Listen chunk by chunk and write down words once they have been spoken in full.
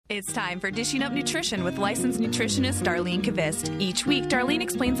It's time for Dishing Up Nutrition with licensed nutritionist Darlene Kvist. Each week, Darlene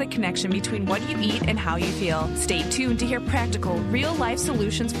explains the connection between what you eat and how you feel. Stay tuned to hear practical, real-life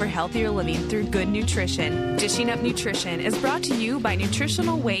solutions for healthier living through good nutrition. Dishing Up Nutrition is brought to you by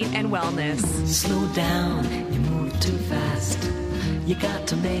Nutritional Weight and Wellness. Slow down, you move too fast. You got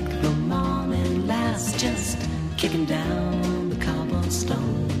to make the morning last. Just kicking down the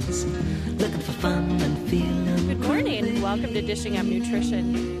cobblestones, looking for fun and feeling. Good morning. Welcome to Dishing Up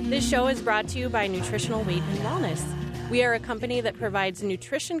Nutrition. This show is brought to you by Nutritional Weight and Wellness. We are a company that provides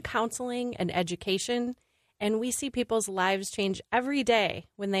nutrition counseling and education, and we see people's lives change every day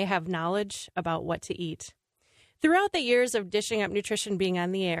when they have knowledge about what to eat. Throughout the years of Dishing Up Nutrition being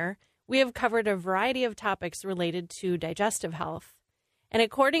on the air, we have covered a variety of topics related to digestive health. And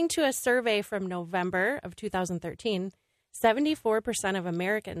according to a survey from November of 2013, 74% of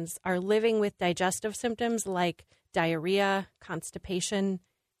Americans are living with digestive symptoms like diarrhea, constipation,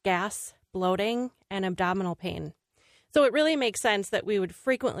 gas, bloating, and abdominal pain. So it really makes sense that we would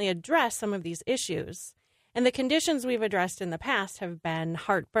frequently address some of these issues. And the conditions we've addressed in the past have been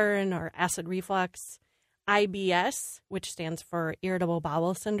heartburn or acid reflux, IBS, which stands for irritable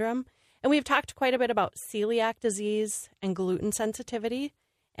bowel syndrome. And we've talked quite a bit about celiac disease and gluten sensitivity,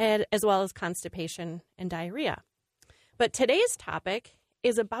 and as well as constipation and diarrhea. But today's topic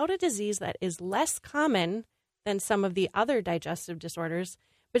is about a disease that is less common than some of the other digestive disorders,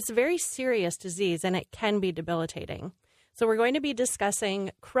 but it's a very serious disease and it can be debilitating. So we're going to be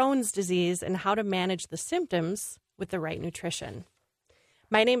discussing Crohn's disease and how to manage the symptoms with the right nutrition.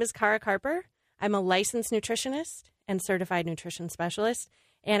 My name is Cara Carper. I'm a licensed nutritionist and certified nutrition specialist,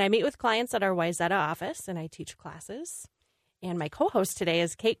 and I meet with clients at our Wayzata office and I teach classes. And my co-host today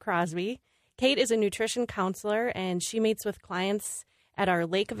is Kate Crosby. Kate is a nutrition counselor, and she meets with clients at our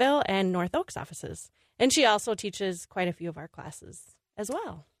Lakeville and North Oaks offices. And she also teaches quite a few of our classes as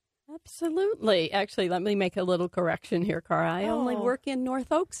well. Absolutely. Actually, let me make a little correction here, Cara. I only work in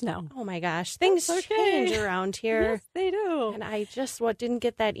North Oaks now. Oh, my gosh. Things change around here. Yes, they do. And I just didn't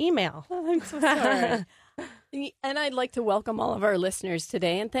get that email. I'm so sorry. And I'd like to welcome all of our listeners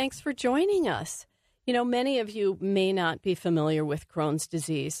today, and thanks for joining us. You know, many of you may not be familiar with Crohn's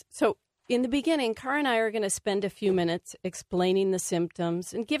disease. So in the beginning, Cara and I are going to spend a few minutes explaining the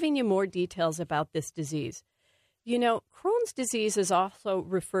symptoms and giving you more details about this disease. You know, Crohn's disease is also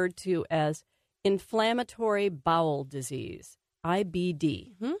referred to as inflammatory bowel disease,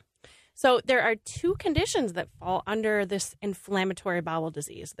 IBD. Mm-hmm. So there are two conditions that fall under this inflammatory bowel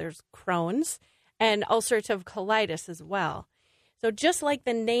disease. There's Crohn's and ulcerative colitis as well. So just like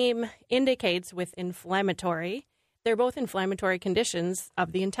the name indicates with inflammatory, they're both inflammatory conditions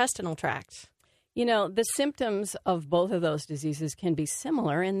of the intestinal tract. You know, the symptoms of both of those diseases can be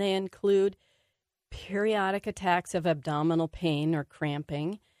similar, and they include periodic attacks of abdominal pain or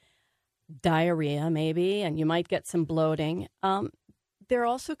cramping, diarrhea maybe, and you might get some bloating. There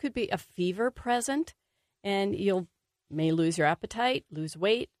also could be a fever present, and you may lose your appetite, lose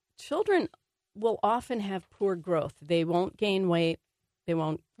weight. Children will often have poor growth. They won't gain weight. They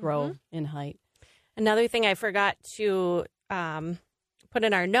won't grow in height. Another thing I forgot to put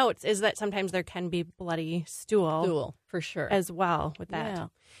in our notes is that sometimes there can be bloody stool For sure. as well with that. Yeah.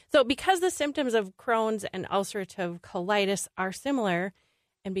 So because the symptoms of Crohn's and ulcerative colitis are similar,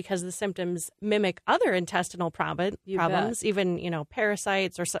 and because the symptoms mimic other intestinal problems, even,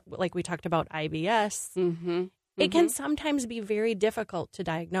 parasites or like we talked about IBS, it can sometimes be very difficult to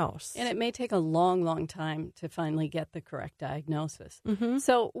diagnose. And it may take a long, long time to finally get the correct diagnosis.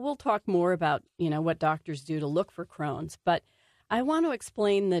 So we'll talk more about, what doctors do to look for Crohn's. But I want to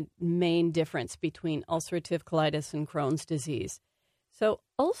explain the main difference between ulcerative colitis and Crohn's disease. So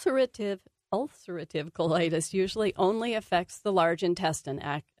ulcerative colitis usually only affects the large intestine,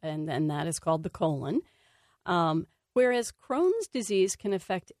 and then that is called the colon. Whereas Crohn's disease can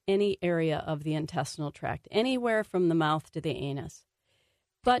affect any area of the intestinal tract, anywhere from the mouth to the anus.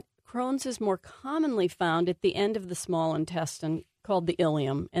 But Crohn's is more commonly found at the end of the small intestine, called the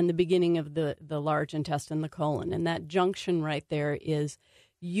ileum, and the beginning of the large intestine, the colon. And that junction right there is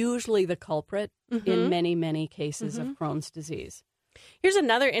usually the culprit in many, many cases of Crohn's disease. Here's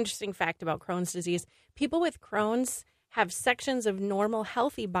another interesting fact about Crohn's disease. People with Crohn's have sections of normal,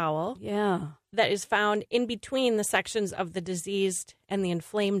 healthy bowel that is found in between the sections of the diseased and the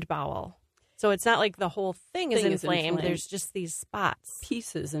inflamed bowel. So it's not like the whole thing is inflamed. There's just these spots.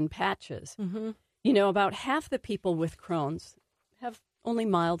 Pieces and patches. About half the people with Crohn's have only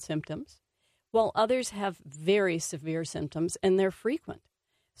mild symptoms, while others have very severe symptoms, and they're frequent.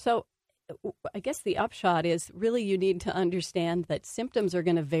 So I guess the upshot is really you need to understand that symptoms are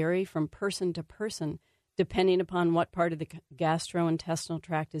going to vary from person to person depending upon what part of the gastrointestinal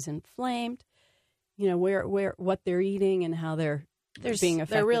tract is inflamed, what they're eating and how they're being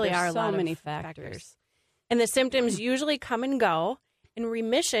affected. There really There's are a lot many of factors. And the symptoms usually come and go, and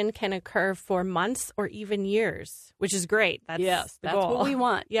remission can occur for months or even years, which is great. That's what we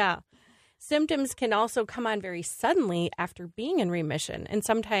want. Yeah. Symptoms can also come on very suddenly after being in remission, and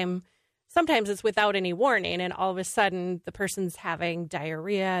sometimes it's without any warning, and all of a sudden the person's having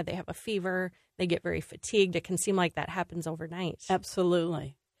diarrhea, they have a fever, they get very fatigued. It can seem like that happens overnight.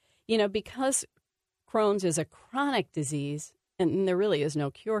 Absolutely. Because Crohn's is a chronic disease, and there really is no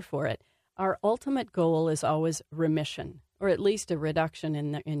cure for it, our ultimate goal is always remission, or at least a reduction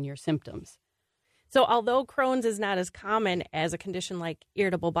in your symptoms. So although Crohn's is not as common as a condition like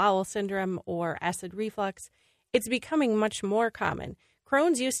irritable bowel syndrome or acid reflux, it's becoming much more common.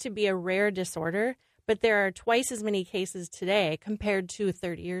 Crohn's used to be a rare disorder, but there are twice as many cases today compared to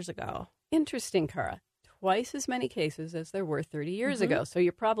 30 years ago. Interesting, Cara. Twice as many cases as there were 30 years ago. So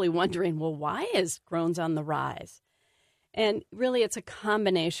you're probably wondering, well, why is Crohn's on the rise? And really, it's a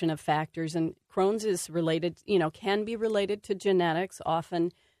combination of factors. And Crohn's is related, can be related to genetics.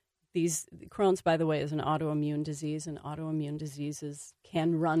 Often Crohn's, by the way, is an autoimmune disease, and autoimmune diseases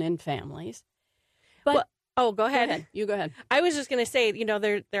can run in families. But go ahead. You go ahead. I was just going to say,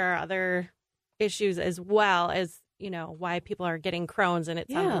 there are other issues as well as, why people are getting Crohn's and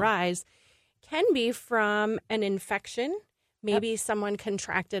it's on the rise. Can be from an infection. Maybe someone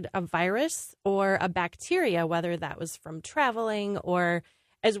contracted a virus or a bacteria, whether that was from traveling or,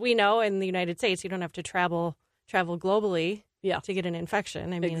 as we know, in the United States, you don't have to travel globally to get an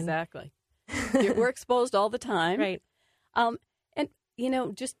infection. Exactly. We're exposed all the time. Right. And,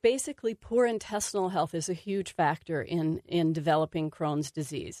 just basically poor intestinal health is a huge factor in developing Crohn's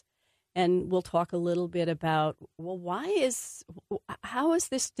disease. And we'll talk a little bit about, how is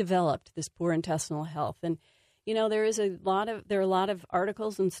this developed, this poor intestinal health? And, there are a lot of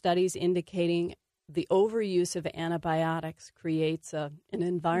articles and studies indicating the overuse of antibiotics creates an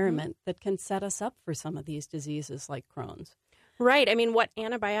environment that can set us up for some of these diseases like Crohn's. Right. What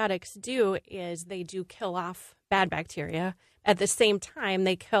antibiotics do is they do kill off bad bacteria. At the same time,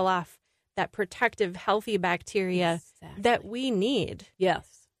 they kill off that protective, healthy bacteria that we need.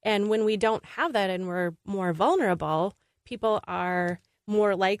 Yes. And when we don't have that and we're more vulnerable, people are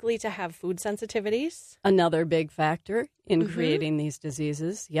more likely to have food sensitivities. Another big factor in creating these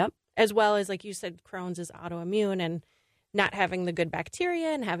diseases. Yep. As well as, like you said, Crohn's is autoimmune, and not having the good bacteria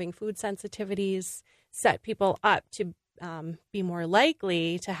and having food sensitivities set people up to be more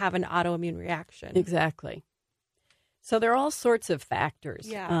likely to have an autoimmune reaction. Exactly. So there are all sorts of factors.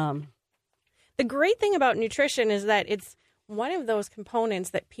 Yeah. The great thing about nutrition is that it's one of those components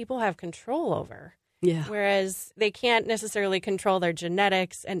that people have control over. Yeah. Whereas they can't necessarily control their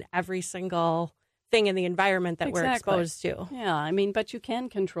genetics and every single thing in the environment that we're exposed to. Yeah, but you can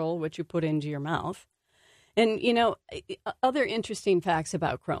control what you put into your mouth. And, other interesting facts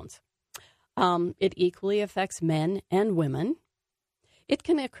about Crohn's. It equally affects men and women. It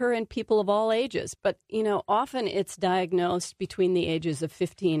can occur in people of all ages, but, often it's diagnosed between the ages of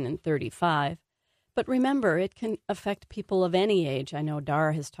 15 and 35. But remember, it can affect people of any age. I know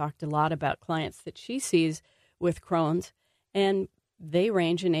Dara has talked a lot about clients that she sees with Crohn's, and they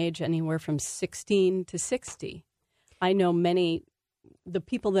range in age anywhere from 16 to 60. I know the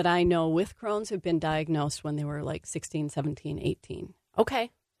people that I know with Crohn's have been diagnosed when they were like 16, 17, 18.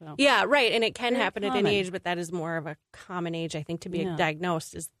 Okay. So, yeah, right. And it can happen common. at any age, but that is more of a common age, I think, to be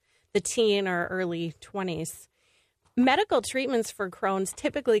diagnosed is the teen or early 20s. Medical treatments for Crohn's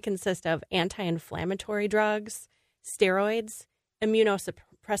typically consist of anti-inflammatory drugs, steroids,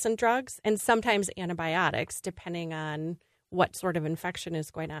 immunosuppressant drugs, and sometimes antibiotics, depending on what sort of infection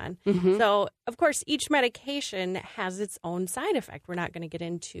is going on. So, of course, each medication has its own side effect. We're not going to get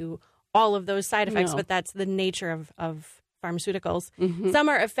into all of those side effects, but that's the nature of pharmaceuticals. Some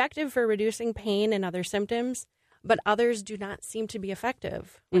are effective for reducing pain and other symptoms, but others do not seem to be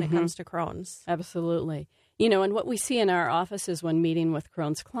effective when it comes to Crohn's. Absolutely. And what we see in our offices when meeting with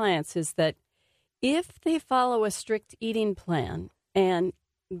Crohn's clients is that if they follow a strict eating plan, and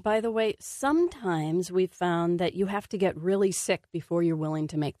by the way, sometimes we've found that you have to get really sick before you're willing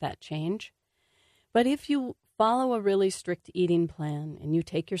to make that change. But if you follow a really strict eating plan and you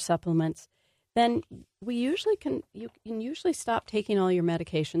take your supplements, then you can usually stop taking all your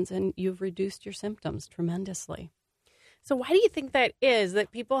medications and you've reduced your symptoms tremendously. So why do you think that is,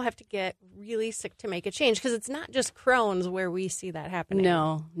 that people have to get really sick to make a change? Because it's not just Crohn's where we see that happening.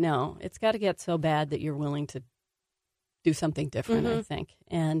 No. It's got to get so bad that you're willing to do something different, I think.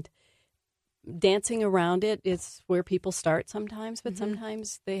 And dancing around it is where people start sometimes, but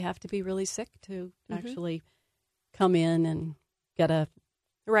sometimes they have to be really sick to actually come in and get a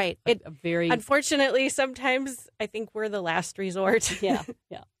very... Unfortunately, sometimes I think we're the last resort. Yeah.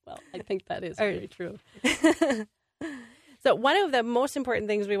 Well, I think that is very true. So one of the most important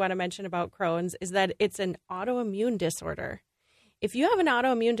things we want to mention about Crohn's is that it's an autoimmune disorder. If you have an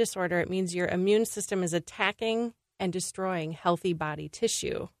autoimmune disorder, it means your immune system is attacking and destroying healthy body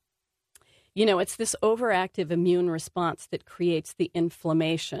tissue. You know, it's this overactive immune response that creates the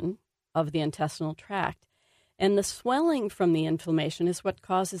inflammation of the intestinal tract. And the swelling from the inflammation is what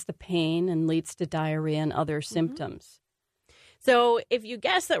causes the pain and leads to diarrhea and other symptoms. So if you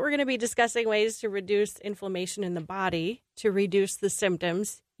guess that we're going to be discussing ways to reduce inflammation in the body to reduce the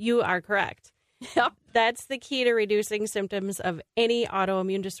symptoms, you are correct. Yep. That's the key to reducing symptoms of any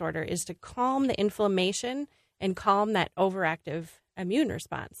autoimmune disorder, is to calm the inflammation and calm that overactive immune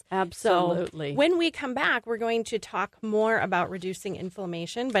response. Absolutely. So when we come back, we're going to talk more about reducing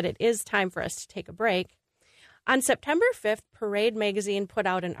inflammation, but it is time for us to take a break. On September 5th, Parade magazine put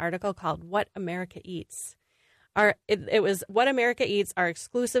out an article called What America Eats. It was What America Eats, our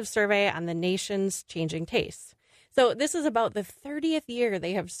exclusive survey on the nation's changing tastes. So this is about the 30th year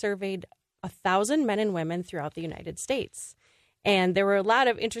they have surveyed 1,000 men and women throughout the United States. And there were a lot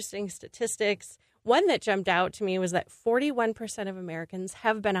of interesting statistics. One that jumped out to me was that 41% of Americans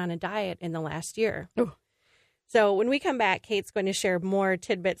have been on a diet in the last year. Ooh. So when we come back, Kate's going to share more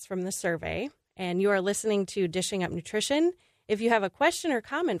tidbits from the survey. And you are listening to Dishing Up Nutrition. If you have a question or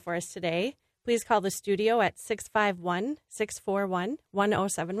comment for us today, please call the studio at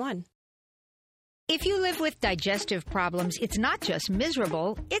 651-641-1071. If you live with digestive problems, it's not just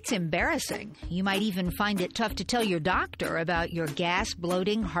miserable, it's embarrassing. You might even find it tough to tell your doctor about your gas,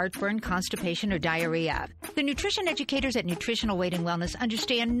 bloating, heartburn, constipation, or diarrhea. The nutrition educators at Nutritional Weight and Wellness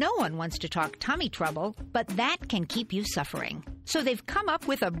understand no one wants to talk tummy trouble, but that can keep you suffering. So they've come up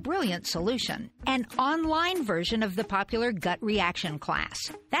with a brilliant solution, an online version of the popular gut reaction class.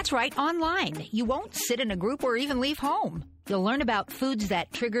 That's right, online. You won't sit in a group or even leave home. You'll learn about foods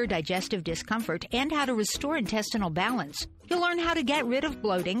that trigger digestive discomfort and how to restore intestinal balance. You'll learn how to get rid of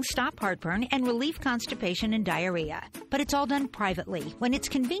bloating, stop heartburn, and relieve constipation and diarrhea. But it's all done privately, when it's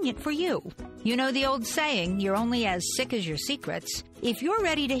convenient for you. You know the old saying, you're only as sick as your secrets. If you're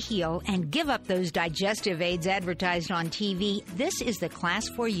ready to heal and give up those digestive aids advertised on TV, this is the class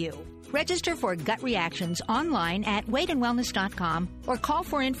for you. Register for Gut Reactions online at weightandwellness.com or call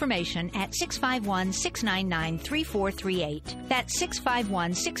for information at 651-699-3438. That's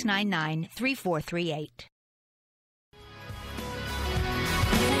 651-699-3438.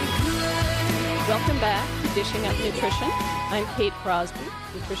 Welcome back to Dishing Up Nutrition. I'm Kate Crosby,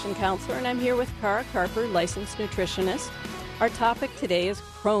 nutrition counselor, and I'm here with Cara Carper, licensed nutritionist. Our topic today is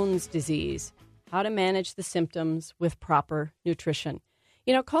Crohn's disease, how to manage the symptoms with proper nutrition.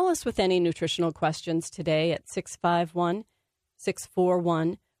 You know, call us with any nutritional questions today at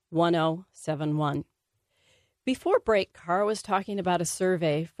 651-641-1071. Before break, Cara was talking about a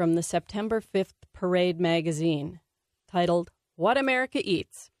survey from the September 5th Parade magazine titled What America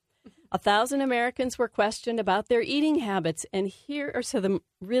Eats. 1,000 Americans were questioned about their eating habits, and here are some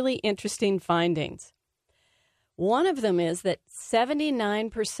really interesting findings. One of them is that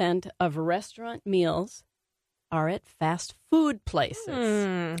 79% of restaurant meals are at fast food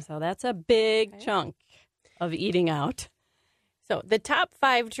places. So that's a big chunk of eating out. So the top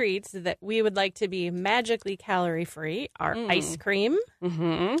 5 treats that we would like to be magically calorie-free are ice cream,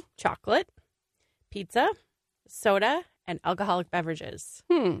 chocolate, pizza, soda, and alcoholic beverages.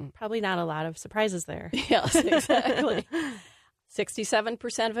 Probably not a lot of surprises there. Yes, exactly.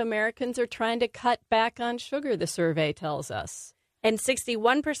 67% of Americans are trying to cut back on sugar, the survey tells us. And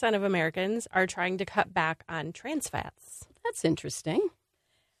 61% of Americans are trying to cut back on trans fats. That's interesting.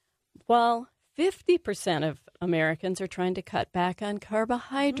 Well, 50% of Americans are trying to cut back on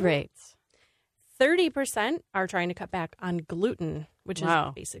carbohydrates. 30% are trying to cut back on gluten, which is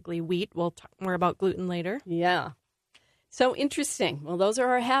basically wheat. We'll talk more about gluten later. Yeah. So interesting. Well, those are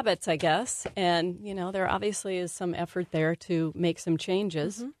our habits, I guess. And, you know, there obviously is some effort there to make some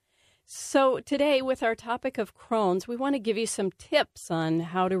changes. So today, with our topic of Crohn's, we want to give you some tips on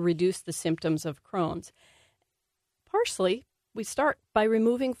how to reduce the symptoms of Crohn's. Partially, we start by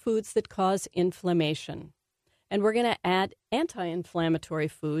removing foods that cause inflammation. And we're going to add anti-inflammatory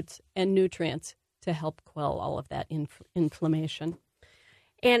foods and nutrients to help quell all of that inflammation.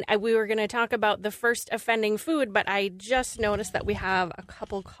 And we were going to talk about the first offending food, but I just noticed that we have a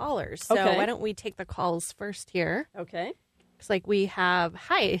couple callers. So why don't we take the calls first here? Okay. Looks like we have,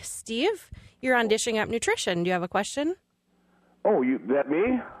 hi, Steve. You're on Dishing Up Nutrition. Do you have a question? Oh, that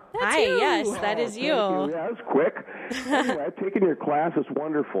me? Hi, you. yes, that is you. Thank you. Yeah, that was quick. Anyway, I've taken your class. It's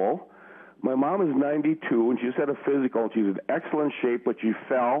wonderful. My mom is 92, and she just had a physical, and she's in excellent shape, but she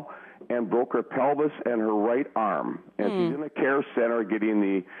fell and broke her pelvis and her right arm. And she's in a care center getting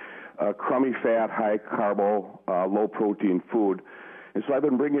the crummy fat, high carbo, low protein food. And so I've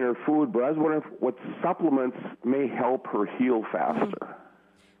been bringing her food, but I was wondering what supplements may help her heal faster.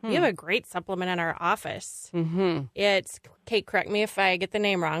 We have a great supplement in our office. It's, Kate, correct me if I get the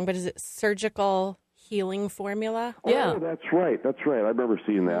name wrong, but is it Surgical Healing Formula? Yeah. Oh, that's right. That's right. I remember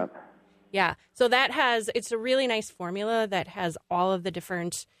seeing that. Yeah. So it's a really nice formula that has all of the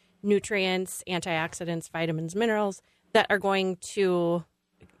different nutrients, antioxidants, vitamins, minerals that are going to,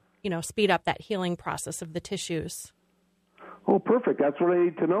 speed up that healing process of the tissues. Oh, perfect. That's what I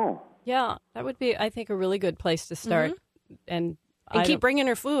need to know. Yeah, that would be, I think, a really good place to start. And keep bringing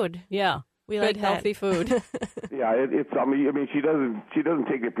her food. Yeah, we good, like that. healthy food. Yeah, it's. I mean, she doesn't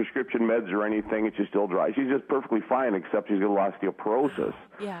take the prescription meds or anything, and she's still dry. She's just perfectly fine, except she's got a lot of osteoporosis.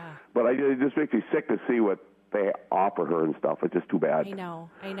 Yeah. But it just makes me sick to see what they offer her and stuff. It's just too bad. I know.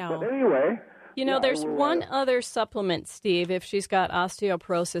 But anyway. There's one other supplement, Steve, if she's got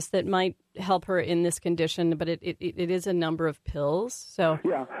osteoporosis that might help her in this condition, but it is a number of pills. So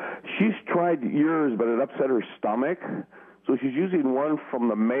Yeah, she's tried yours, but it upset her stomach. So she's using one from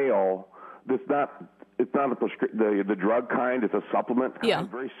the Mayo. It's not the drug kind. It's a supplement. Yeah.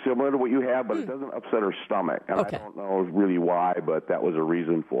 It's very similar to what you have, but it doesn't upset her stomach. And Okay. I don't know really why, but that was a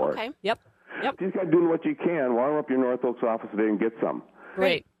reason for it. Okay. Yep. Just got doing what you can. Why don't up your North Oaks office today and get some.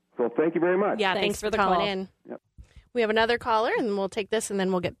 Great. So thank you very much. Yeah, Thanks thanks for for the calling call. in. Yep. We have another caller, and we'll take this, and then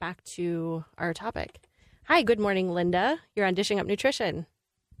we'll get back to our topic. Hi, good morning, Linda. You're on Dishing Up Nutrition.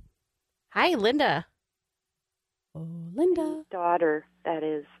 Hi, Linda. Oh, Linda. Daughter that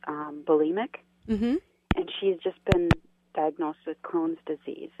is bulimic, Mm-hmm. and she's just been diagnosed with Crohn's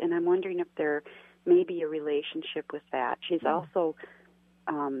disease. And I'm wondering if there may be a relationship with that. She's also,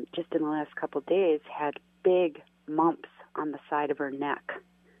 just in the last couple of days, had big mumps on the side of her neck.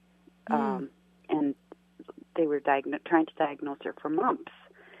 And they were trying to diagnose her for mumps.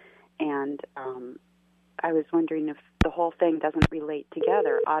 And I was wondering if the whole thing doesn't relate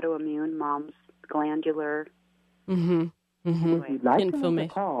together. Autoimmune, mom's glandular. Inflammation.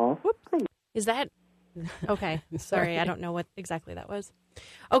 Is that okay? Sorry, I don't know what exactly that was.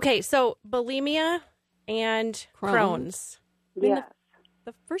 Okay, so bulimia and Crohn's. Yes.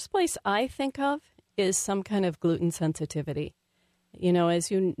 The first place I think of is some kind of gluten sensitivity.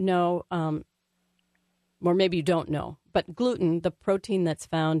 As you know, or maybe you don't know, but gluten, the protein that's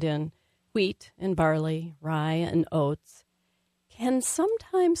found in wheat and barley, rye and oats, can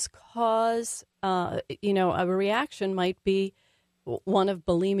sometimes cause, a reaction might be one of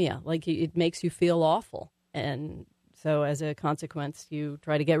bulimia, like it makes you feel awful. And so as a consequence, you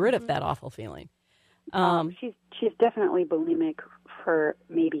try to get rid of that awful feeling. She's definitely bulimic for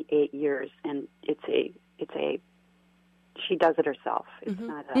maybe 8 years, and she does it herself. It's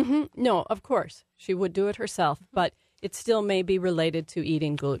not a No, of course. She would do it herself, but it still may be related to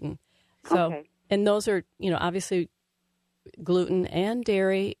eating gluten. So, Okay. And those are, obviously gluten and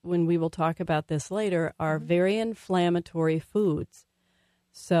dairy, when we will talk about this later, are very inflammatory foods.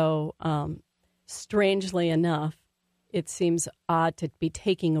 So, strangely enough, it seems odd to be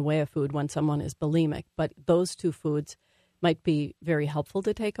taking away a food when someone is bulimic, but those two foods might be very helpful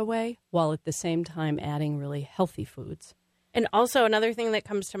to take away, while at the same time adding really healthy foods. And also another thing that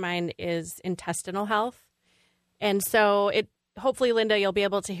comes to mind is intestinal health. And so hopefully, Linda, you'll be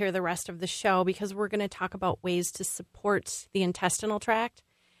able to hear the rest of the show because we're going to talk about ways to support the intestinal tract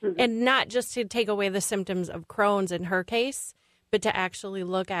and not just to take away the symptoms of Crohn's in her case, but to actually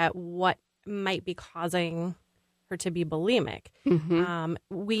look at what might be causing her to be bulimic.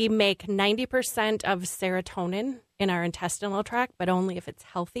 We make 90% of serotonin in our intestinal tract, but only if it's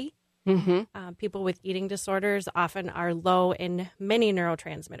healthy. People with eating disorders often are low in many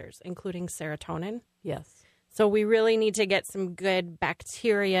neurotransmitters, including serotonin. Yes. So we really need to get some good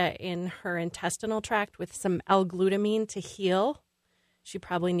bacteria in her intestinal tract with some L-glutamine to heal. She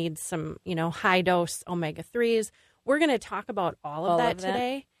probably needs some, high-dose omega-3s. We're going to talk about all of that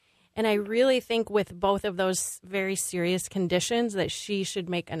today. And I really think with both of those very serious conditions that she should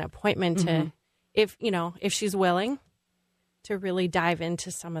make an appointment to, if she's willing, to really dive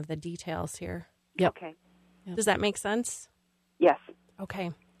into some of the details here. Yep. Okay. Does that make sense? Yes.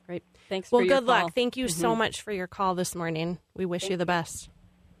 Okay. Great. Thanks Well, for your good call. luck. Thank you so much for your call this morning. We wish you the best.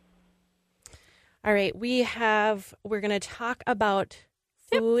 All right. We're going to talk about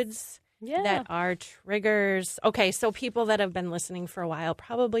foods that are triggers. Okay. So people that have been listening for a while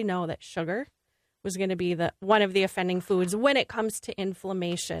probably know that sugar, was going to be one of the offending foods when it comes to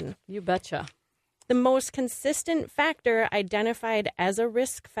inflammation. You betcha. The most consistent factor identified as a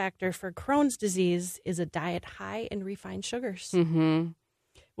risk factor for Crohn's disease is a diet high in refined sugars. Mm-hmm.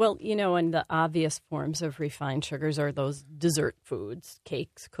 Well, and the obvious forms of refined sugars are those dessert foods,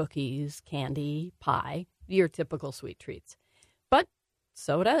 cakes, cookies, candy, pie, your typical sweet treats. But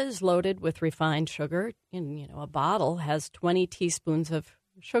soda is loaded with refined sugar. And, a bottle has 20 teaspoons of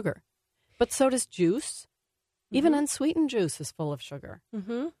sugar. But so does juice. Even unsweetened juice is full of sugar.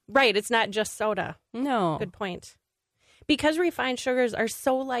 Mm-hmm. Right. It's not just soda. No. Good point. Because refined sugars are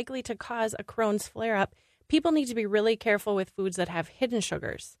so likely to cause a Crohn's flare-up, people need to be really careful with foods that have hidden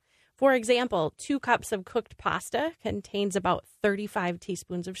sugars. For example, 2 cups of cooked pasta contains about 35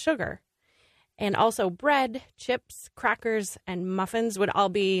 teaspoons of sugar. And also bread, chips, crackers, and muffins would all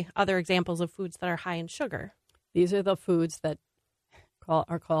be other examples of foods that are high in sugar. These are the foods that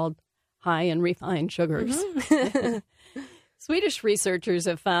are called high in refined sugars. Mm-hmm. Swedish researchers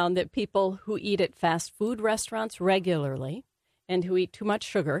have found that people who eat at fast food restaurants regularly and who eat too much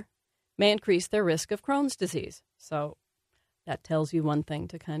sugar may increase their risk of Crohn's disease. So that tells you one thing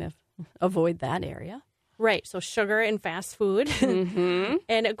to kind of avoid that area. Right, so sugar and fast food. Mm-hmm.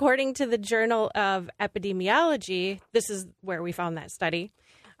 And according to the Journal of Epidemiology, this is where we found that study,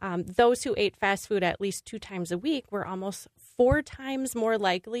 those who ate fast food at least 2 times a week were almost 4 times more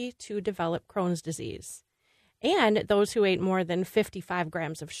likely to develop Crohn's disease. And those who ate more than 55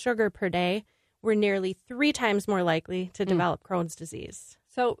 grams of sugar per day were nearly 3 times more likely to develop Crohn's disease.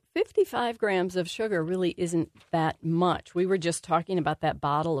 So 55 grams of sugar really isn't that much. We were just talking about that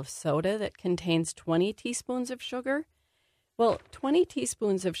bottle of soda that contains 20 teaspoons of sugar. Well, 20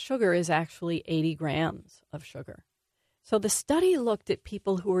 teaspoons of sugar is actually 80 grams of sugar. So the study looked at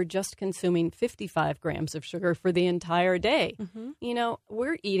people who were just consuming 55 grams of sugar for the entire day. Mm-hmm.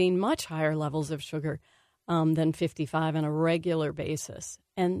 We're eating much higher levels of sugar than 55 on a regular basis.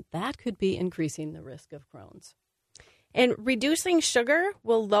 And that could be increasing the risk of Crohn's. And reducing sugar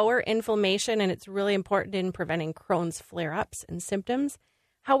will lower inflammation, and it's really important in preventing Crohn's flare-ups and symptoms.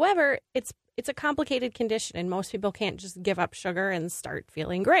 However, it's a complicated condition, and most people can't just give up sugar and start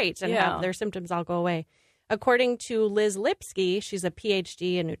feeling great and have their symptoms all go away. According to Liz Lipsky, she's a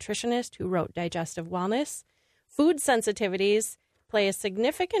PhD and nutritionist who wrote Digestive Wellness, food sensitivities play a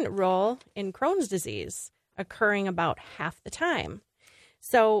significant role in Crohn's disease, occurring about half the time.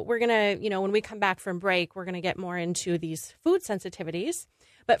 So we're going to, when we come back from break, we're going to get more into these food sensitivities.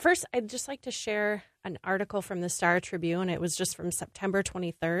 But first, I'd just like to share an article from the Star Tribune. It was just from September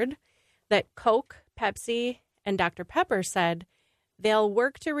 23rd that Coke, Pepsi, and Dr. Pepper said they'll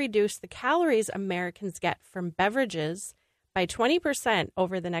work to reduce the calories Americans get from beverages by 20%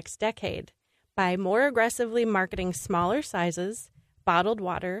 over the next decade by more aggressively marketing smaller sizes, bottled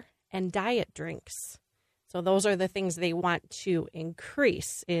water, and diet drinks. So those are the things they want to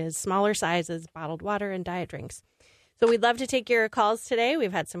increase is smaller sizes, bottled water, and diet drinks. So we'd love to take your calls today.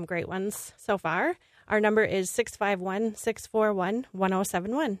 We've had some great ones so far. Our number is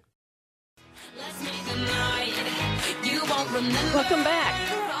 651-641-1071. Welcome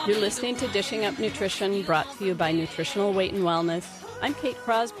back. You're listening to Dishing Up Nutrition, brought to you by Nutritional Weight and Wellness. I'm Kate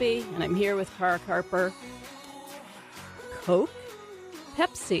Crosby, and I'm here with Cara Carper. Coke,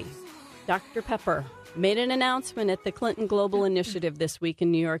 Pepsi, Dr. Pepper made an announcement at the Clinton Global Initiative this week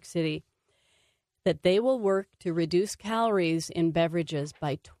in New York City that they will work to reduce calories in beverages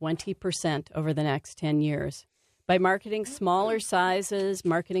by 20% over the next 10 years by marketing smaller sizes,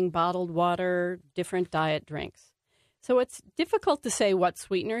 marketing bottled water, different diet drinks. So it's difficult to say what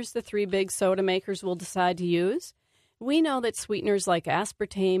sweeteners the 3 big soda makers will decide to use. We know that sweeteners like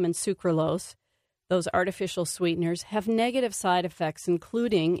aspartame and sucralose, those artificial sweeteners, have negative side effects,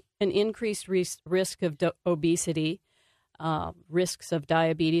 including an increased risk of obesity, risks of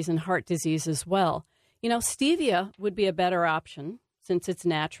diabetes and heart disease as well. Stevia would be a better option since it's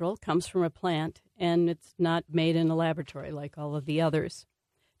natural, comes from a plant, and it's not made in a laboratory like all of the others.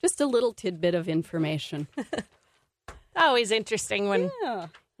 Just a little tidbit of information. Always interesting when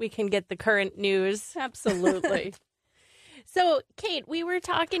we can get the current news. Absolutely. So, Kate, we were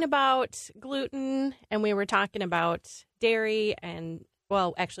talking about gluten and we were talking about dairy and,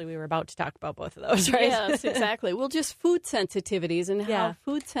 well, actually, we were about to talk about both of those, right? Yes, exactly. Well, just food sensitivities and how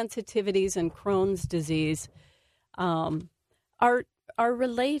food sensitivities and Crohn's disease are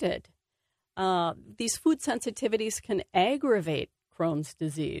related. These food sensitivities can aggravate Crohn's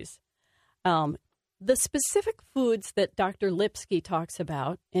disease. The specific foods that Dr. Lipsky talks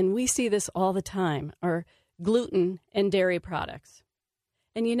about, and we see this all the time, are gluten and dairy products.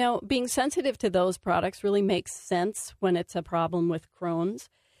 And, being sensitive to those products really makes sense when it's a problem with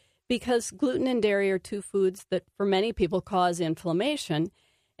Crohn's because gluten and dairy are two foods that for many people cause inflammation,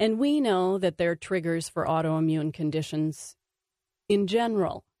 and we know that they're triggers for autoimmune conditions in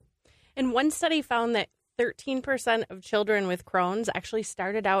general. And one study found that 13% of children with Crohn's actually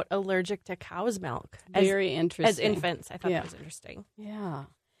started out allergic to cow's milk. Very interesting. As infants. I thought that was interesting. Yeah.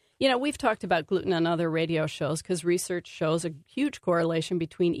 You know, we've talked about gluten on other radio shows because research shows a huge correlation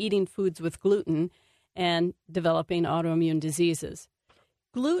between eating foods with gluten and developing autoimmune diseases.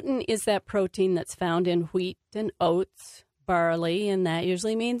 Gluten is that protein that's found in wheat and oats, barley, and that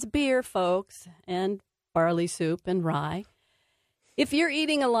usually means beer, folks, and barley soup and rye. If you're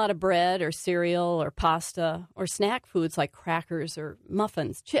eating a lot of bread or cereal or pasta or snack foods like crackers or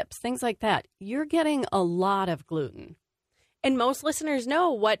muffins, chips, things like that, you're getting a lot of gluten. And most listeners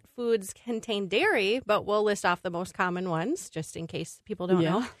know what foods contain dairy, but we'll list off the most common ones just in case people don't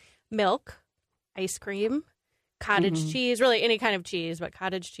know. Milk, ice cream, cottage cheese, really any kind of cheese, but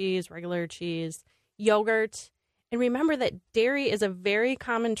cottage cheese, regular cheese, yogurt. And remember that dairy is a very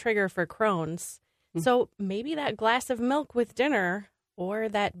common trigger for Crohn's. So maybe that glass of milk with dinner or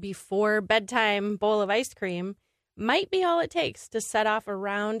that before bedtime bowl of ice cream might be all it takes to set off a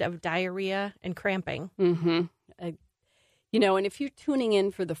round of diarrhea and cramping. You know, and if you're tuning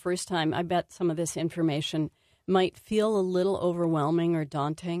in for the first time, I bet some of this information might feel a little overwhelming or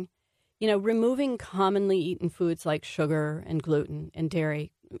daunting. You know, removing commonly eaten foods like sugar and gluten and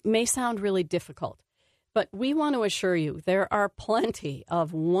dairy may sound really difficult, but we want to assure you there are plenty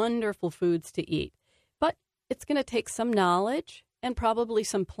of wonderful foods to eat. But it's going to take some knowledge and probably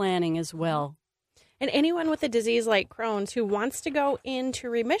some planning as well. And anyone with a disease like Crohn's who wants to go into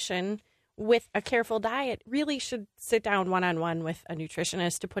remission with a careful diet really should sit down one-on-one with a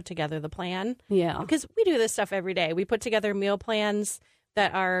nutritionist to put together the plan. Yeah. Because we do this stuff every day. We put together meal plans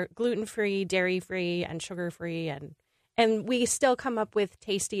that are gluten-free, dairy-free, and sugar-free, and we still come up with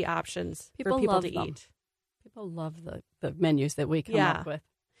tasty options for people to eat. People love the menus that we come up with.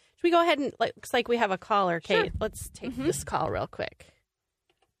 Should we go ahead and, looks like we have a caller, Kate. Sure. Let's take this call real quick.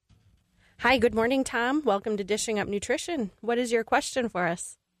 Hi, good morning, Tom. Welcome to Dishing Up Nutrition. What is your question for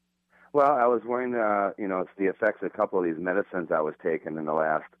us? Well, I was wondering, it's the effects of a couple of these medicines I was taking in the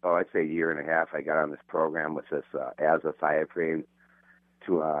last, I'd say year and a half. I got on this program with this azathioprine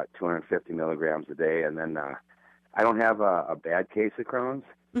to 250 milligrams a day, and then I don't have a bad case of Crohn's.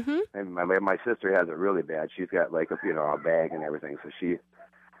 And my sister has it really bad. She's got like a bag and everything, so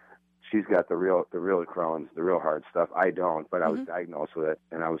she's got the real Crohn's, the real hard stuff. I don't, but I was diagnosed with it,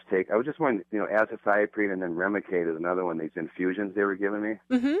 and I was just wondering, azathioprine and then Remicade is another one. These infusions they were giving me.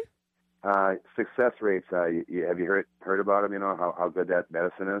 Success rates, have you heard about them, how good that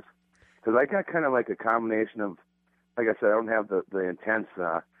medicine is? Because I got kind of like a combination of, like I said, I don't have the intense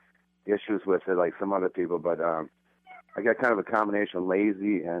issues with it like some other people, but I got kind of a combination of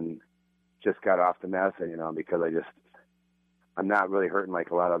lazy and just got off the medicine, because I'm not really hurting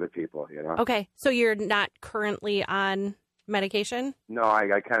like a lot of other people, Okay, so you're not currently on medication? No,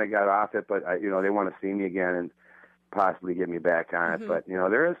 I kind of got off it, but, they want to see me again and possibly get me back on it. But,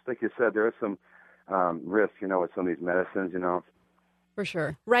 there is, like you said, there is some risk, with some of these medicines, For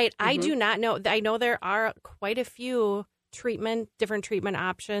sure. Right. I do not know. I know there are quite a few different treatment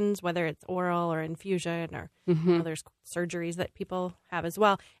options, whether it's oral or infusion or there's surgeries that people have as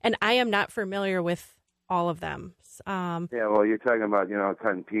well. And I am not familiar with all of them. Yeah, well, you're talking about,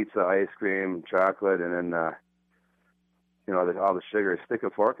 cutting pizza, ice cream, chocolate, and then, all the sugar. Stick a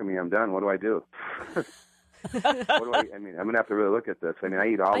fork in me, I'm done. What do I do? I'm going to have to really look at this. I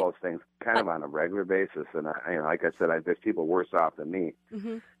eat all those things kind of on a regular basis, and like I said, there's people worse off than me.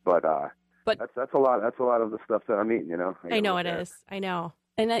 But that's a lot. That's a lot of the stuff that I'm eating. I know it is. I know.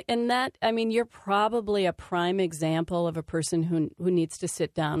 And you're probably a prime example of a person who needs to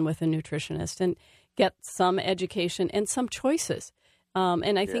sit down with a nutritionist and get some education and some choices.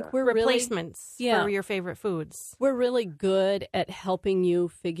 And I think we're replacements for your favorite foods. We're really good at helping you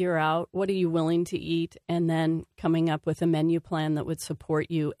figure out what are you willing to eat and then coming up with a menu plan that would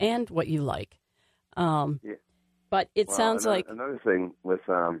support you and what you like. But it sounds like another thing with,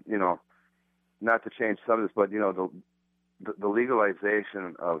 not to change subjects, but, the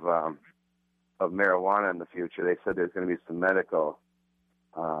legalization of marijuana in the future, they said there's going to be some medical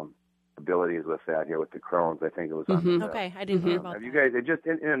abilities with that here with the Crohn's. I think it was on okay, I didn't hear about that. You guys, just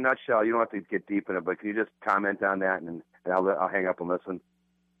in a nutshell, you don't have to get deep in it, but can you just comment on that, and I'll hang up and listen.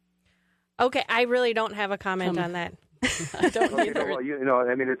 Okay, I really don't have a comment on that. I don't either. Well,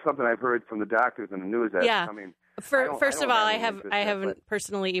 it's something I've heard from the doctors in the news. First of all, I haven't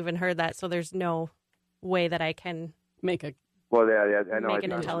personally even heard that, so there's no way that I can make a I know make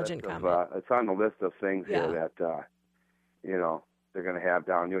an intelligent comment. It's on the list of things here that they're going to have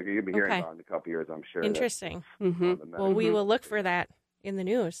down. You'll be hearing about it in a couple of years, I'm sure. Interesting. Well, we will look for that in the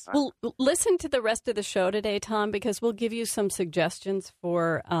news. Well, listen to the rest of the show today, Tom, because we'll give you some suggestions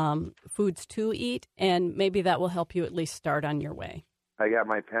for foods to eat, and maybe that will help you at least start on your way. I got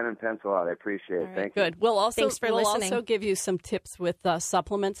my pen and pencil out. I appreciate it. Right. Thank you. Good. We'll also listening. also give you some tips with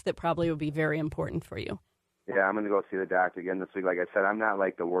supplements that probably will be very important for you. Yeah, I'm going to go see the doctor again this week. Like I said, I'm not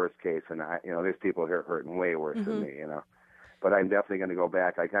like the worst case, and there's people here hurting way worse than me, But I'm definitely going to go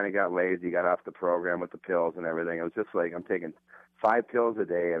back. I kind of got lazy, got off the program with the pills and everything. It was just like I'm taking 5 pills a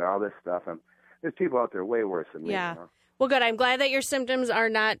day and all this stuff. There's people out there way worse than me. Yeah. Well, good. I'm glad that your symptoms are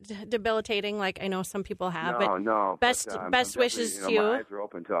not debilitating like I know some people have. No. Best wishes to you. My eyes are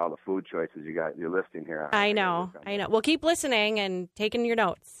open to all the food choices you're listing here. I know. Well, keep listening and taking your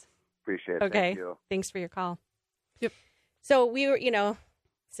notes. Appreciate it. Okay. Thank you. Thanks for your call. Yep. So we were,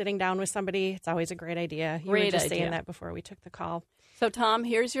 sitting down with somebody. It's always a great idea. You were just saying that before we took the call. So, Tom,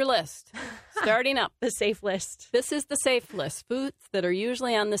 here's your list. Starting up. The safe list. This is the safe list. Foods that are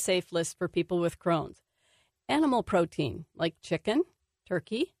usually on the safe list for people with Crohn's. Animal protein, like chicken,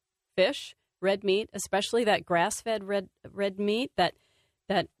 turkey, fish, red meat, especially that grass-fed red meat that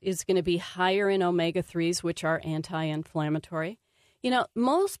is going to be higher in omega-3s, which are anti-inflammatory.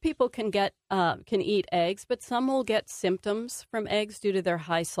 Most people can eat eggs, but some will get symptoms from eggs due to their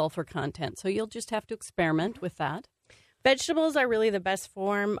high sulfur content. So you'll just have to experiment with that. Vegetables are really the best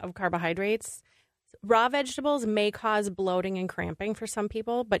form of carbohydrates. Raw vegetables may cause bloating and cramping for some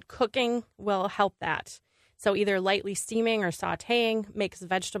people, but cooking will help that. So either lightly steaming or sautéing makes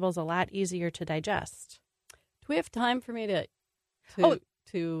vegetables a lot easier to digest. Do we have time for me to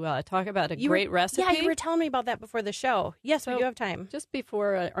talk about a great recipe? Yeah, you were telling me about that before the show. Yes, we do have time. Just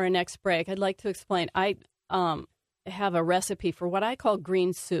before our next break, I'd like to explain. I have a recipe for what I call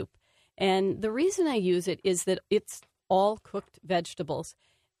green soup. And the reason I use it is that it's all cooked vegetables.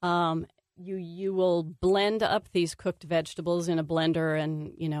 You will blend up these cooked vegetables in a blender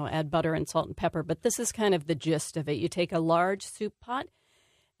and, add butter and salt and pepper. But this is kind of the gist of it. You take a large soup pot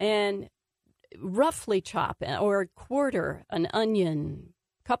and roughly chop or quarter an onion,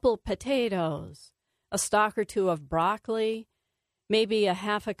 couple potatoes, a stalk or two of broccoli, maybe a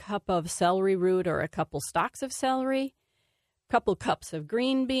half a cup of celery root or a couple stalks of celery, couple cups of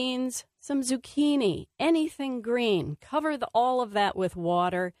green beans, some zucchini, anything green. Cover all of that with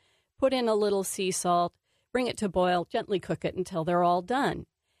water. Put in a little sea salt, bring it to boil, gently cook it until they're all done.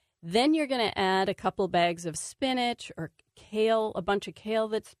 Then you're going to add a couple bags of spinach or kale, a bunch of kale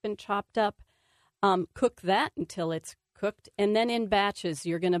that's been chopped up. Cook that until it's cooked. And then in batches,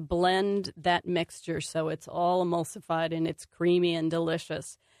 you're going to blend that mixture so it's all emulsified and it's creamy and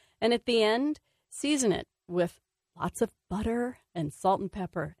delicious. And at the end, season it with lots of butter and salt and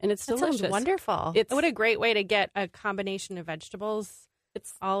pepper. And it's delicious. Sounds wonderful. What a great way to get a combination of vegetables.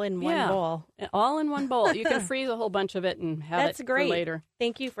 It's all in one bowl. All in one bowl. You can freeze a whole bunch of it and have That's it great. for later.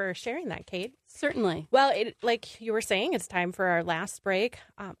 Thank you for sharing that, Kate. Certainly. Well, like you were saying, it's time for our last break.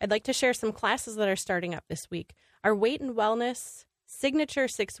 I'd like to share some classes that are starting up this week. Our Weight and Wellness Signature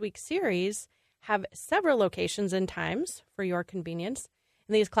 6-week series have several locations and times for your convenience.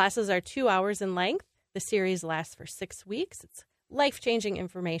 And these classes are 2 hours in length. The series lasts for 6 weeks. It's life-changing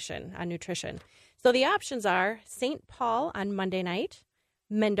information on nutrition. So the options are St. Paul on Monday night,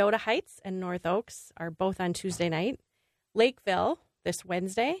 Mendota Heights and North Oaks are both on Tuesday night, Lakeville this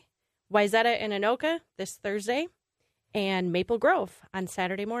Wednesday, Wayzata and Anoka this Thursday, and Maple Grove on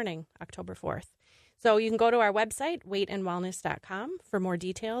Saturday morning, October 4th. So you can go to our website, weightandwellness.com, for more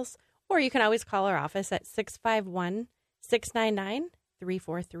details, or you can always call our office at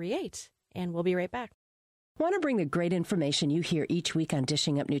 651-699-3438, and we'll be right back. Want to bring the great information you hear each week on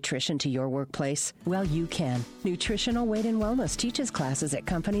Dishing Up Nutrition to your workplace? Well, you can. Nutritional Weight and Wellness teaches classes at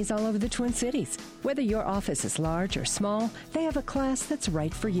companies all over the Twin Cities. Whether your office is large or small, they have a class that's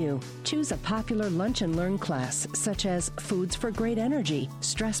right for you. Choose a popular lunch and learn class, such as Foods for Great Energy,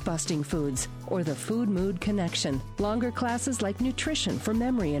 Stress-Busting Foods, or the Food Mood Connection. Longer classes like Nutrition for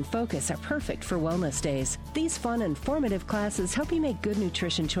Memory and Focus are perfect for wellness days. These fun and formative classes help you make good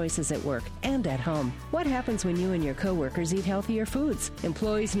nutrition choices at work and at home. What happens when you and your coworkers eat healthier foods?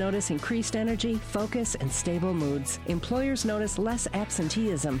 Employees notice increased energy, focus, and stable moods. Employers notice less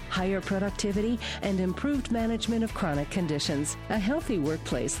absenteeism, higher productivity, and improved management of chronic conditions. A healthy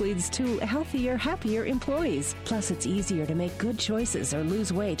workplace leads to healthier, happier employees. Plus, it's easier to make good choices or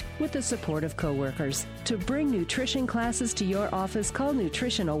lose weight with the support of coworkers. To bring nutrition classes to your office, call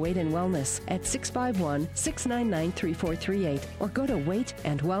Nutritional Weight and Wellness at 651-699-3438 or go to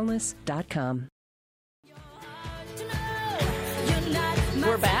weightandwellness.com.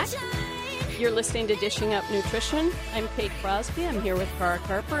 We're back. You're listening to Dishing Up Nutrition. I'm Kate Crosby. I'm here with Cara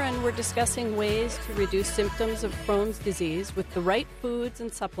Carper, and we're discussing ways to reduce symptoms of Crohn's disease with the right foods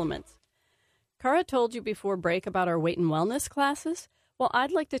and supplements. Cara told you before break about our weight and wellness classes. Well,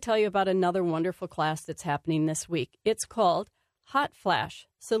 I'd like to tell you about another wonderful class that's happening this week. It's called Hot Flash,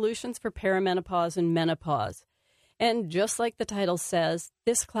 Solutions for Perimenopause and Menopause. And just like the title says,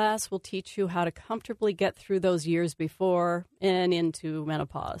 this class will teach you how to comfortably get through those years before and into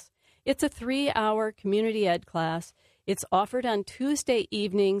menopause. It's a 3-hour community ed class. It's offered on Tuesday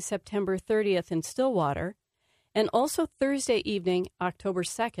evening, September 30th in Stillwater, and also Thursday evening, October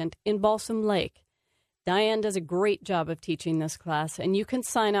 2nd in Balsam Lake. Diane does a great job of teaching this class, and you can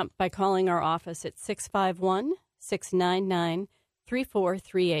sign up by calling our office at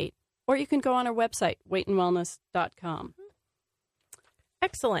 651-699-3438, or you can go on our website, weightandwellness.com.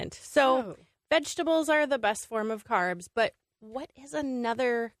 Excellent. So vegetables are the best form of carbs, but what is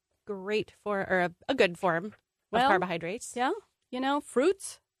another great a good form of carbohydrates? Yeah,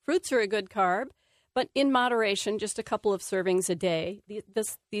 fruits. Fruits are a good carb, but in moderation, just a couple of servings a day.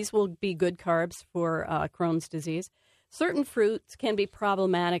 These will be good carbs for Crohn's disease. Certain fruits can be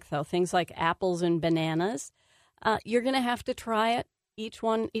problematic, though, things like apples and bananas. You're going to have to try it. Each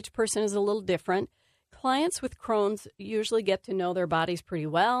person is a little different. Clients with Crohn's usually get to know their bodies pretty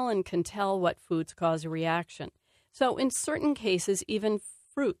well and can tell what foods cause a reaction. So in certain cases, even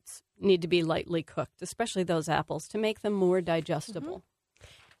fruits need to be lightly cooked, especially those apples, to make them more digestible. Mm-hmm.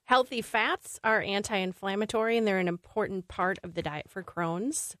 Healthy fats are anti-inflammatory, and they're an important part of the diet for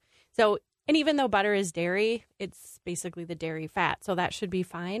Crohn's. So, and even though butter is dairy, it's basically the dairy fat, so that should be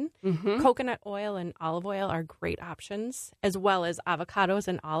fine. Mm-hmm. Coconut oil and olive oil are great options, as well as avocados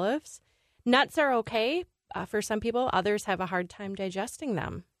and olives. Nuts are okay for some people. Others have a hard time digesting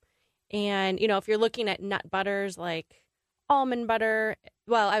them. And, if you're looking at nut butters like almond butter,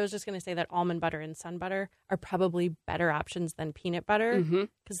 well, I was just going to say that almond butter and sun butter are probably better options than peanut butter,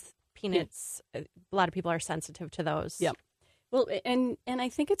 because peanuts, a lot of people are sensitive to those. Yep. Well, and I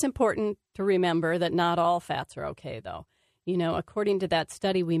think it's important to remember that not all fats are okay, though. According to that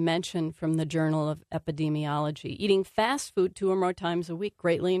study we mentioned from the Journal of Epidemiology, eating fast food 2 or more times a week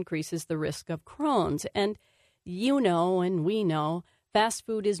greatly increases the risk of Crohn's. And and we know, fast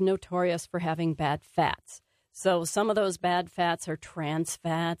food is notorious for having bad fats. So some of those bad fats are trans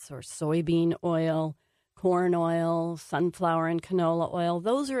fats or soybean oil, corn oil, sunflower and canola oil.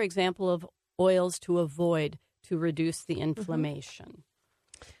 Those are examples of oils to avoid to reduce the inflammation.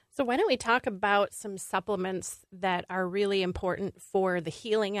 Mm-hmm. So why don't we talk about some supplements that are really important for the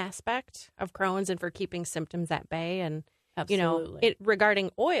healing aspect of Crohn's and for keeping symptoms at bay? And, absolutely.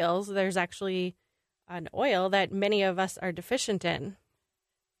 Regarding oils, there's actually an oil that many of us are deficient in.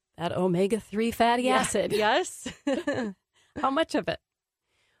 That omega-3 fatty acid. Yes. How much of it?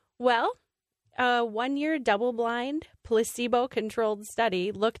 Well, a 1-year double-blind, placebo-controlled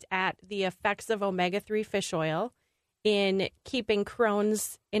study looked at the effects of omega-3 fish oil in keeping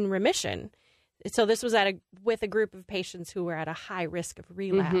Crohn's in remission. So this was with a group of patients who were at a high risk of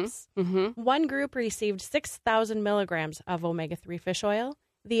relapse. Mm-hmm. Mm-hmm. One group received 6,000 milligrams of omega-3 fish oil.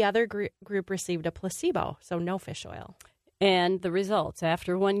 The other group received a placebo, so no fish oil. And the results,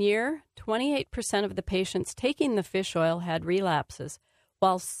 after 1 year, 28% of the patients taking the fish oil had relapses,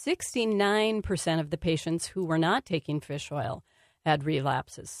 while 69% of the patients who were not taking fish oil had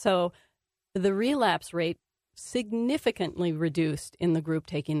relapses. So the relapse rate significantly reduced in the group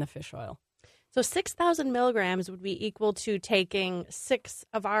taking the fish oil. So 6,000 milligrams would be equal to taking 6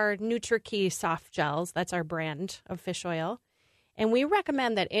 of our NutriKey soft gels. That's our brand of fish oil. And we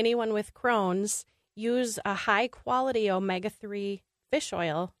recommend that anyone with Crohn's use a high-quality omega-3 fish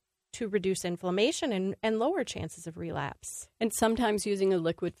oil to reduce inflammation and lower chances of relapse. And sometimes using a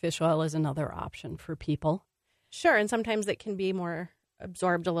liquid fish oil is another option for people. Sure, and sometimes it can be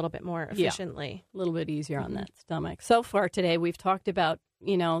absorbed a little bit more efficiently. Yeah, a little bit easier on that stomach. So far today, we've talked about,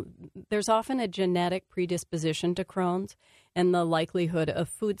 there's often a genetic predisposition to Crohn's and the likelihood of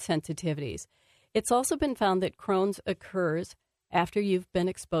food sensitivities. It's also been found that Crohn's occurs after you've been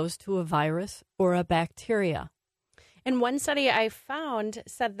exposed to a virus or a bacteria. And one study I found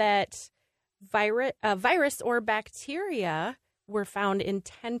said that virus or bacteria were found in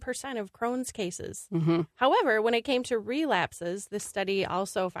 10% of Crohn's cases. Mm-hmm. However, when it came to relapses, this study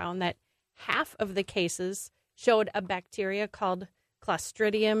also found that half of the cases showed a bacteria called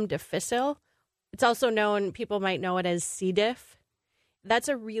Clostridium difficile. It's also known, people might know it as C. diff. That's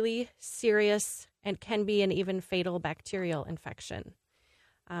a really serious and can be an even fatal bacterial infection.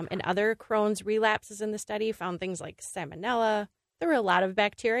 And other Crohn's relapses in the study found things like salmonella. There were a lot of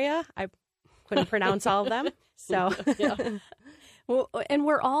bacteria. I couldn't pronounce all of them. So, yeah. Well, and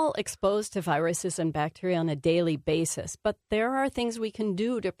we're all exposed to viruses and bacteria on a daily basis, but there are things we can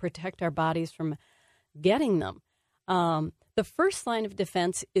do to protect our bodies from getting them. The first line of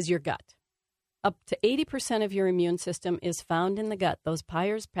defense is your gut. Up to 80% of your immune system is found in the gut, those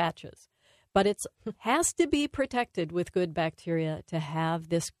Peyer's patches. But it has to be protected with good bacteria to have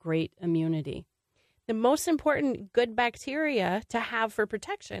this great immunity. The most important good bacteria to have for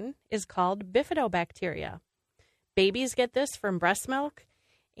protection is called bifidobacteria. Babies get this from breast milk,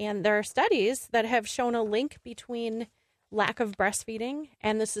 and there are studies that have shown a link between lack of breastfeeding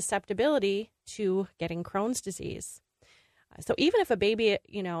and the susceptibility to getting Crohn's disease. So even if a baby,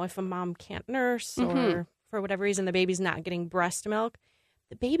 if a mom can't nurse or for whatever reason the baby's not getting breast milk,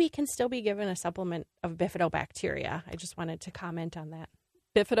 the baby can still be given a supplement of bifidobacteria. I just wanted to comment on that.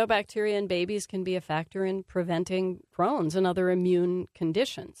 Bifidobacteria in babies can be a factor in preventing Crohn's and other immune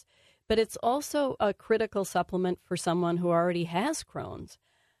conditions. But it's also a critical supplement for someone who already has Crohn's,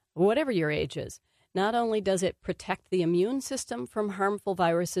 whatever your age is. Not only does it protect the immune system from harmful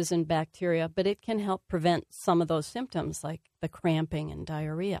viruses and bacteria, but it can help prevent some of those symptoms like the cramping and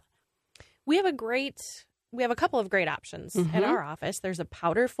diarrhea. We have a couple of great options in our office. There's a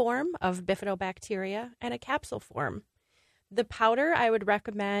powder form of bifidobacteria and a capsule form. The powder, I would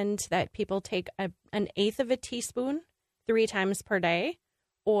recommend that people take an eighth of a teaspoon 3 times per day,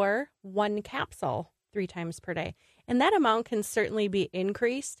 or 1 capsule 3 times per day. And that amount can certainly be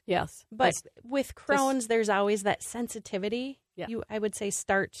increased. Yes. But with Crohn's, there's always that sensitivity. Yeah. I would say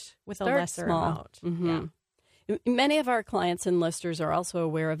start with a lesser amount. Yeah. Many of our clients and listeners are also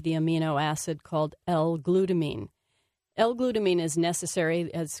aware of the amino acid called L-glutamine. L-glutamine is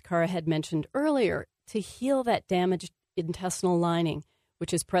necessary, as Cara had mentioned earlier, to heal that damaged intestinal lining,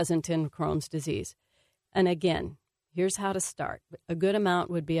 which is present in Crohn's disease. And again, here's how to start. A good amount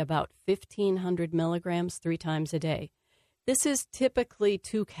would be about 1,500 milligrams 3 times a day. This is typically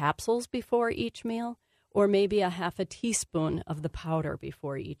 2 capsules before each meal, or maybe a half a teaspoon of the powder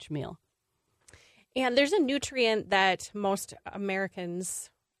before each meal. And there's a nutrient that most Americans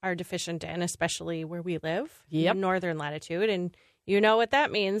are deficient in, especially where we live, in northern latitude. And you know what that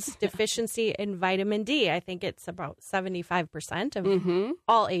means, deficiency in vitamin D. I think it's about 75% of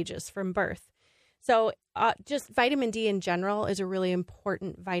all ages from birth. So just vitamin D in general is a really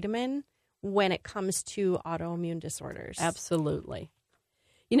important vitamin when it comes to autoimmune disorders. Absolutely.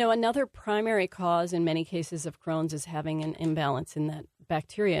 Another primary cause in many cases of Crohn's is having an imbalance in that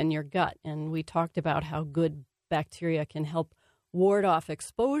bacteria in your gut. And we talked about how good bacteria can help ward off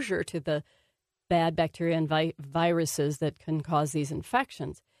exposure to the bad bacteria and viruses that can cause these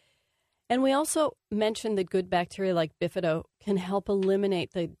infections. And we also mentioned that good bacteria like Bifido can help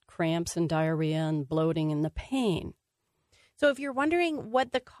eliminate the cramps and diarrhea and bloating and the pain. So if you're wondering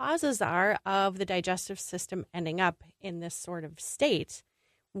what the causes are of the digestive system ending up in this sort of state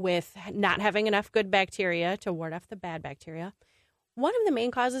with not having enough good bacteria to ward off the bad bacteria, one of the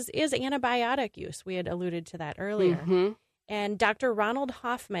main causes is antibiotic use. We had alluded to that earlier. And Dr. Ronald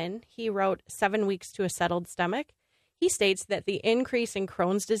Hoffman, he wrote 7 Weeks to a Settled Stomach. He states that the increase in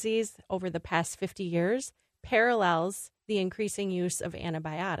Crohn's disease over the past 50 years parallels the increasing use of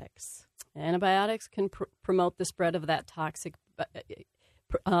antibiotics. Antibiotics can promote the spread of that toxic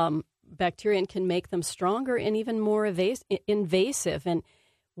bacteria and can make them stronger and even more invasive. And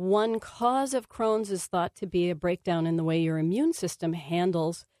one cause of Crohn's is thought to be a breakdown in the way your immune system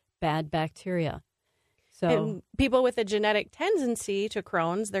handles bad bacteria. And people with a genetic tendency to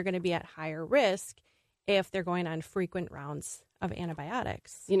Crohn's, they're going to be at higher risk if they're going on frequent rounds of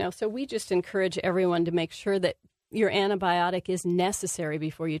antibiotics. So we just encourage everyone to make sure that your antibiotic is necessary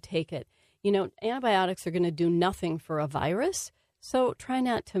before you take it. Antibiotics are going to do nothing for a virus, so try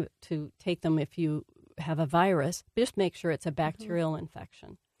not to take them if you have a virus. Just make sure it's a bacterial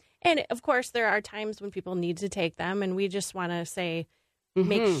infection. And, of course, there are times when people need to take them, and we just want to say,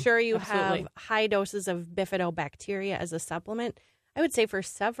 make sure you have high doses of bifidobacteria as a supplement, I would say for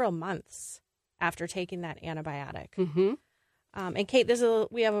several months after taking that antibiotic. And Kate,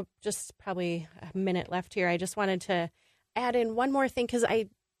 we have just probably a minute left here. I just wanted to add in one more thing because I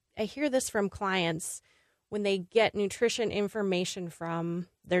hear this from clients when they get nutrition information from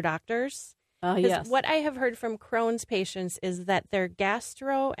their doctors. Yes. What I have heard from Crohn's patients is that their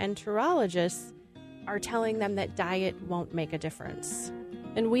gastroenterologists are telling them that diet won't make a difference.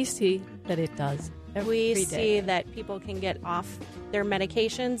 And we see that it does. We see that people can get off their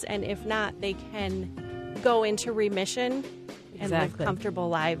medications, and if not, they can go into remission and live comfortable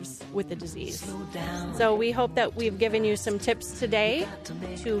lives with the disease. So we hope that we've given you some tips today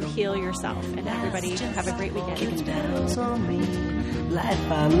to heal yourself. And everybody, have a great weekend.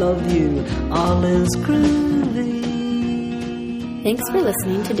 Life, I love you, all is groovy. Thanks for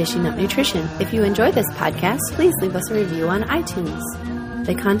listening to Dishing Up Nutrition. If you enjoy this podcast, please leave us a review on iTunes.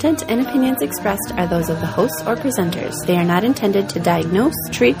 The content and opinions expressed are those of the hosts or presenters. They are not intended to diagnose,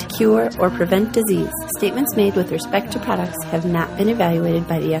 treat, cure, or prevent disease. Statements made with respect to products have not been evaluated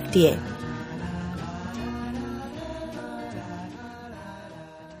by the FDA.